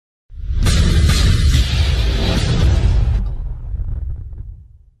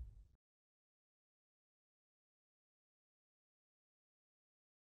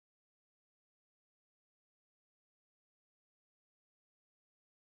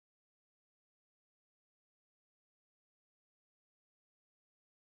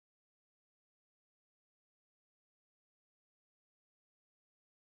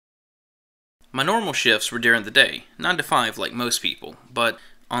My normal shifts were during the day, 9 to 5 like most people, but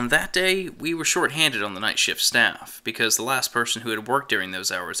on that day, we were short-handed on the night shift staff, because the last person who had worked during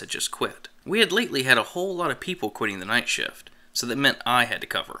those hours had just quit. We had lately had a whole lot of people quitting the night shift, so that meant I had to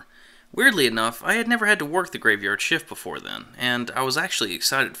cover. Weirdly enough, I had never had to work the graveyard shift before then, and I was actually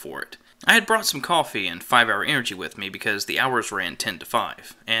excited for it. I had brought some coffee and 5-hour energy with me because the hours ran 10 to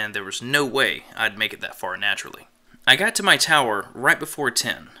 5, and there was no way I'd make it that far naturally. I got to my tower right before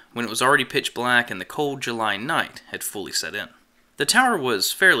 10, when it was already pitch black and the cold July night had fully set in. The tower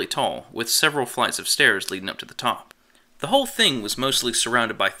was fairly tall, with several flights of stairs leading up to the top. The whole thing was mostly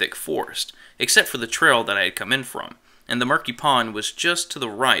surrounded by thick forest, except for the trail that I had come in from, and the murky pond was just to the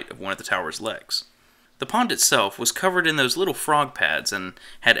right of one of the tower's legs. The pond itself was covered in those little frog pads and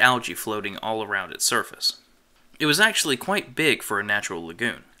had algae floating all around its surface. It was actually quite big for a natural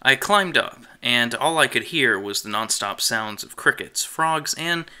lagoon. I climbed up, and all I could hear was the non-stop sounds of crickets, frogs,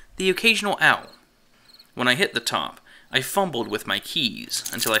 and the occasional owl. When I hit the top, I fumbled with my keys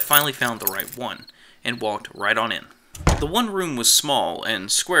until I finally found the right one, and walked right on in. The one room was small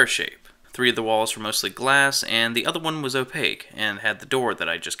and square shape. 3 of the walls were mostly glass, and the other one was opaque, and had the door that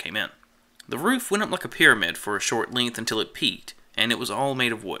I just came in. The roof went up like a pyramid for a short length until it peaked, and it was all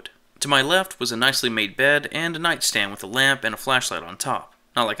made of wood. To my left was a nicely made bed and a nightstand with a lamp and a flashlight on top.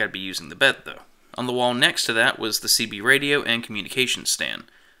 Not like I'd be using the bed, though. On the wall next to that was the CB radio and communications stand,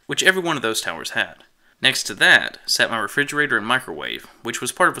 which every one of those towers had. Next to that sat my refrigerator and microwave, which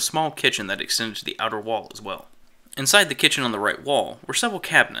was part of a small kitchen that extended to the outer wall as well. Inside the kitchen on the right wall were several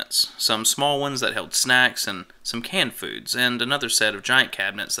cabinets, some small ones that held snacks and some canned foods, and another set of giant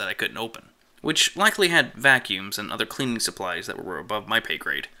cabinets that I couldn't open, which likely had vacuums and other cleaning supplies that were above my pay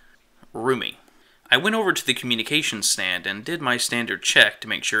grade. Roomy. I went over to the communications stand and did my standard check to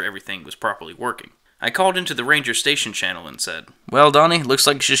make sure everything was properly working. I called into the Ranger Station channel and said, "Well, Donnie, looks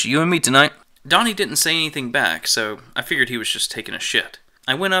like it's just you and me tonight." Donnie didn't say anything back, so I figured he was just taking a shit.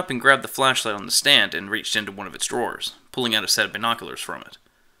 I went up and grabbed the flashlight on the stand and reached into one of its drawers, pulling out a set of binoculars from it.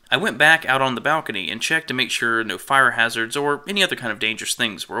 I went back out on the balcony and checked to make sure no fire hazards or any other kind of dangerous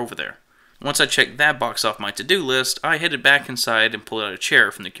things were over there. Once I checked that box off my to-do list, I headed back inside and pulled out a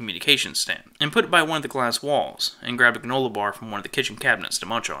chair from the communications stand, and put it by one of the glass walls, and grabbed a granola bar from one of the kitchen cabinets to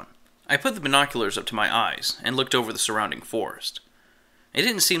munch on. I put the binoculars up to my eyes, and looked over the surrounding forest. It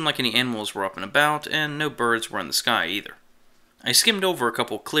didn't seem like any animals were up and about, and no birds were in the sky either. I skimmed over a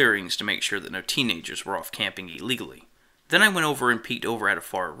couple clearings to make sure that no teenagers were off camping illegally. Then I went over and peeked over at a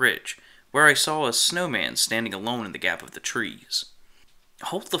far ridge, where I saw a snowman standing alone in the gap of the trees.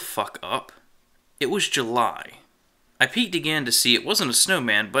 Hold the fuck up. It was July. I peeked again to see it wasn't a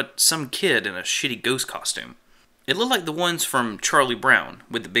snowman, but some kid in a shitty ghost costume. It looked like the ones from Charlie Brown,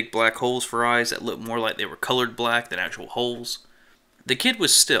 with the big black holes for eyes that looked more like they were colored black than actual holes. The kid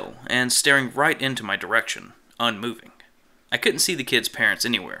was still, and staring right into my direction, unmoving. I couldn't see the kid's parents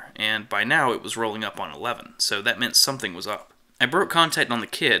anywhere, and by now it was rolling up on 11, so that meant something was up. I broke contact on the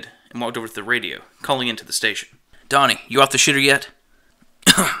kid, and walked over to the radio, calling into the station. "Donnie, you off the shitter yet?"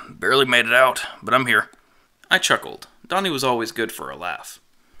 "Barely made it out, but I'm here." I chuckled. Donnie was always good for a laugh.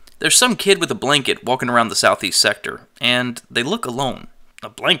 "There's some kid with a blanket walking around the southeast sector, and they look alone." "A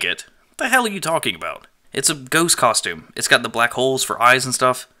blanket? What the hell are you talking about?" "It's a ghost costume. It's got the black holes for eyes and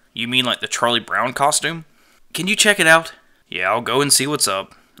stuff." "You mean like the Charlie Brown costume?" "Can you check it out?" "Yeah, I'll go and see what's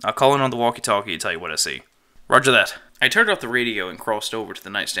up. I'll call in on the walkie-talkie and tell you what I see." "Roger that." I turned off the radio and crossed over to the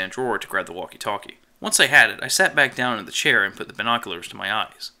nightstand drawer to grab the walkie-talkie. Once I had it, I sat back down in the chair and put the binoculars to my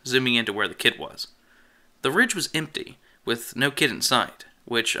eyes, zooming into where the kid was. The ridge was empty, with no kid in sight,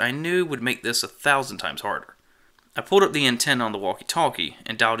 which I knew would make this 1,000 times harder. I pulled up the antenna on the walkie-talkie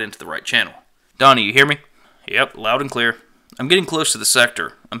and dialed into the right channel. "Donnie, you hear me?" "Yep, loud and clear." "I'm getting close to the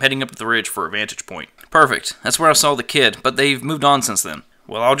sector. I'm heading up the ridge for a vantage point." "Perfect. That's where I saw the kid, but they've moved on since then."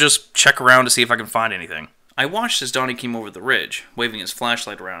 "Well, I'll just check around to see if I can find anything." I watched as Donnie came over the ridge, waving his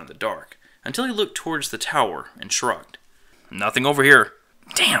flashlight around in the dark, until he looked towards the tower and shrugged. "Nothing over here."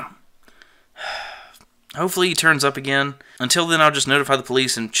 "Damn." "Hopefully he turns up again. Until then, I'll just notify the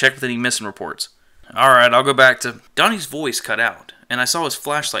police and check with any missing reports." "Alright, I'll go back to—" Donnie's voice cut out, and I saw his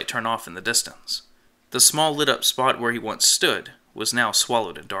flashlight turn off in the distance. The small lit-up spot where he once stood was now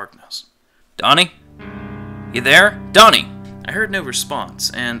swallowed in darkness. "Donnie? You there? Donnie?" I heard no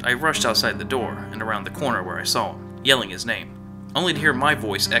response, and I rushed outside the door and around the corner where I saw him, yelling his name, only to hear my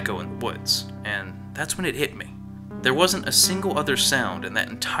voice echo in the woods, and that's when it hit me. There wasn't a single other sound in that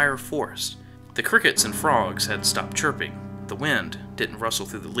entire forest. The crickets and frogs had stopped chirping. The wind didn't rustle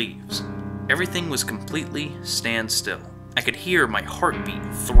through the leaves. Everything was completely standstill. I could hear my heartbeat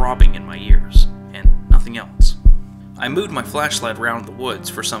throbbing in my ears, and nothing else. I moved my flashlight around the woods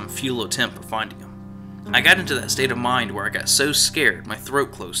for some futile attempt at finding him. I got into that state of mind where I got so scared my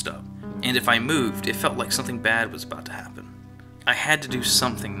throat closed up, and if I moved, it felt like something bad was about to happen. I had to do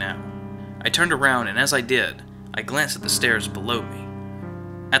something now. I turned around, and as I did, I glanced at the stairs below me.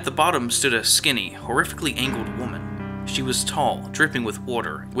 At the bottom stood a skinny, horrifically angled woman. She was tall, dripping with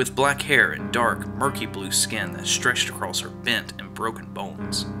water, with black hair and dark, murky blue skin that stretched across her bent and broken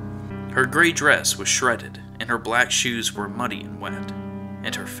bones. Her gray dress was shredded, and her black shoes were muddy and wet.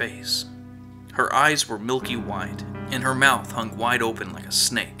 And her face. Her eyes were milky white, and her mouth hung wide open like a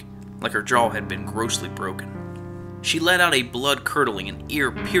snake, like her jaw had been grossly broken. She let out a blood-curdling and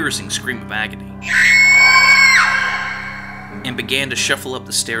ear-piercing scream of agony, and began to shuffle up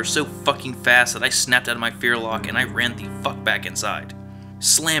the stairs so fucking fast that I snapped out of my fear lock and I ran the fuck back inside,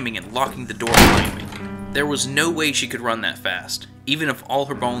 slamming and locking the door behind me. There was no way she could run that fast, even if all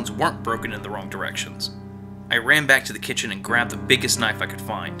her bones weren't broken in the wrong directions. I ran back to the kitchen and grabbed the biggest knife I could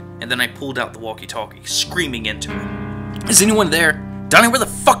find, and then I pulled out the walkie-talkie, screaming into it. "Is anyone there? Donnie, where the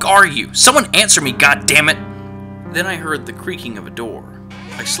fuck are you? Someone answer me, goddammit!" Then I heard the creaking of a door.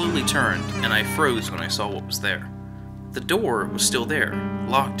 I slowly turned, and I froze when I saw what was there. The door was still there,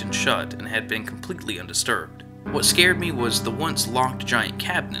 locked and shut, and had been completely undisturbed. What scared me was the once locked giant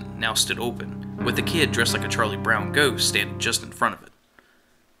cabinet now stood open, with a kid dressed like a Charlie Brown ghost standing just in front of it.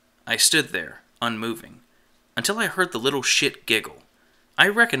 I stood there, unmoving, until I heard the little shit giggle. I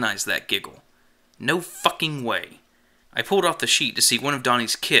recognized that giggle. No fucking way. I pulled off the sheet to see one of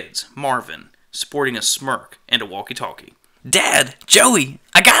Donnie's kids, Marvin, sporting a smirk and a walkie-talkie. "Dad! Joey!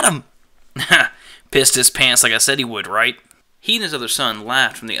 I got him!" Pissed his pants like I said he would, right? He and his other son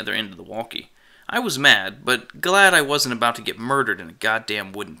laughed from the other end of the walkie. I was mad, but glad I wasn't about to get murdered in a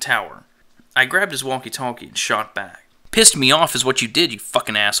goddamn wooden tower. I grabbed his walkie-talkie and shot back. "Pissed me off is what you did, you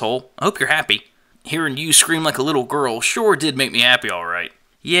fucking asshole. I hope you're happy. Hearing you scream like a little girl sure did make me happy, alright."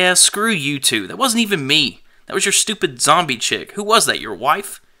 "Yeah, screw you two. That wasn't even me. That was your stupid zombie chick. Who was that, your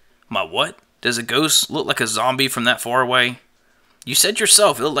wife?" "My what? Does a ghost look like a zombie from that far away?" "You said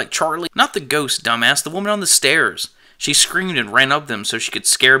yourself it looked like Charlie." "Not the ghost, dumbass. The woman on the stairs. She screamed and ran up them so she could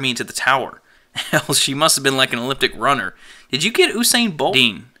scare me into the tower. Hell, she must have been like an Olympic runner. Did you get Usain Bolt?"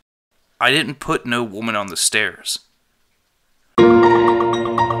 "Dean, I didn't put no woman on the stairs."